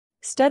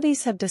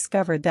Studies have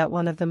discovered that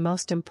one of the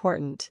most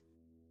important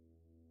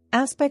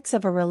aspects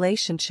of a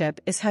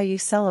relationship is how you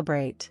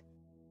celebrate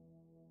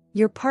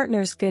your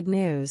partner's good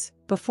news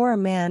before a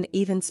man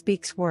even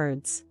speaks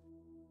words.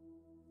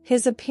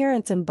 His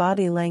appearance and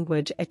body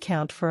language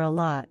account for a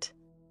lot.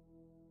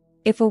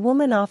 If a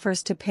woman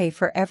offers to pay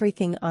for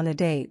everything on a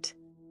date,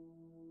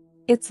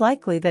 it's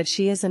likely that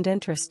she isn't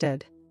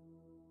interested.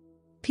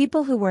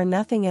 People who wear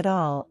nothing at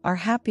all are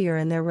happier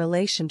in their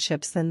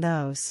relationships than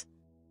those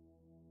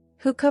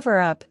who cover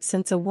up,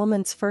 since a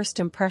woman's first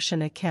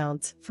impression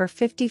accounts for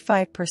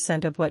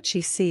 55% of what she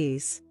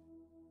sees.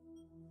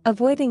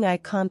 Avoiding eye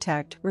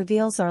contact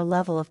reveals our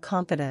level of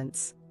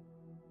confidence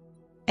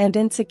and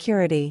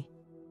insecurity.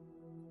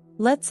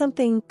 Let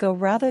something go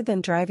rather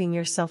than driving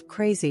yourself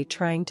crazy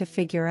trying to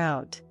figure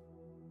out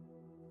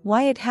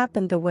why it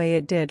happened the way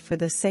it did for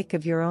the sake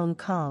of your own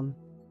calm.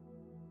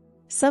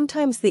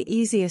 Sometimes the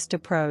easiest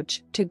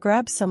approach to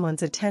grab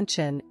someone's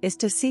attention is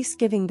to cease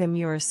giving them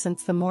yours,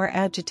 since the more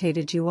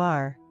agitated you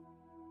are,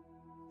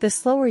 the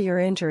slower your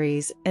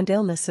injuries and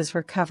illnesses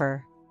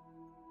recover.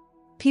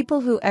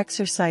 People who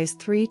exercise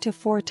 3 to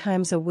 4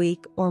 times a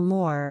week or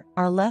more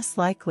are less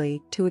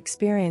likely to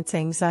experience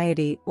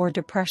anxiety or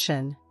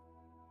depression.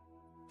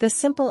 The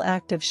simple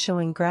act of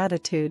showing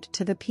gratitude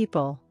to the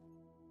people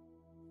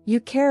you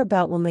care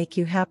about will make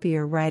you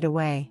happier right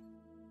away.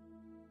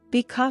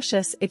 Be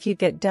cautious if you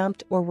get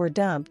dumped or were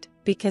dumped,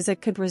 because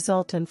it could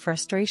result in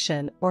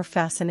frustration or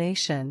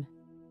fascination.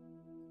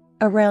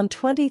 Around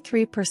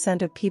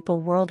 23% of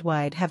people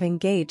worldwide have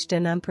engaged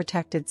in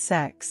unprotected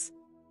sex,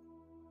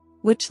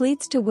 which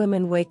leads to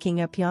women waking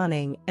up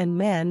yawning and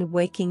men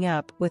waking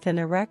up with an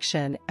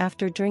erection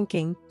after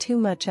drinking too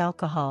much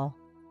alcohol.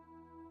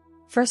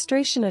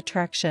 Frustration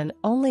attraction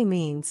only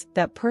means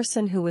that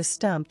person who was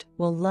stumped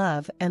will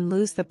love and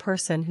lose the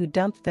person who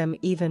dumped them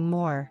even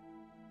more.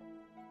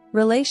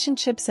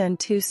 Relationships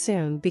end too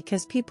soon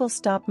because people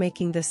stop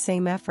making the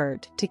same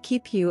effort to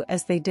keep you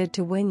as they did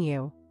to win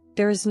you.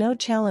 There is no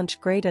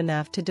challenge great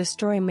enough to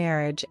destroy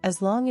marriage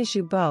as long as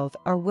you both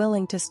are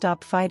willing to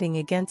stop fighting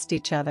against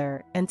each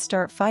other and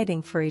start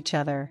fighting for each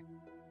other.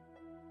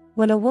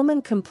 When a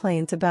woman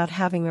complains about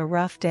having a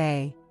rough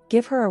day,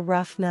 give her a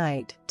rough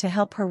night to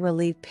help her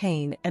relieve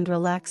pain and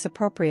relax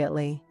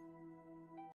appropriately.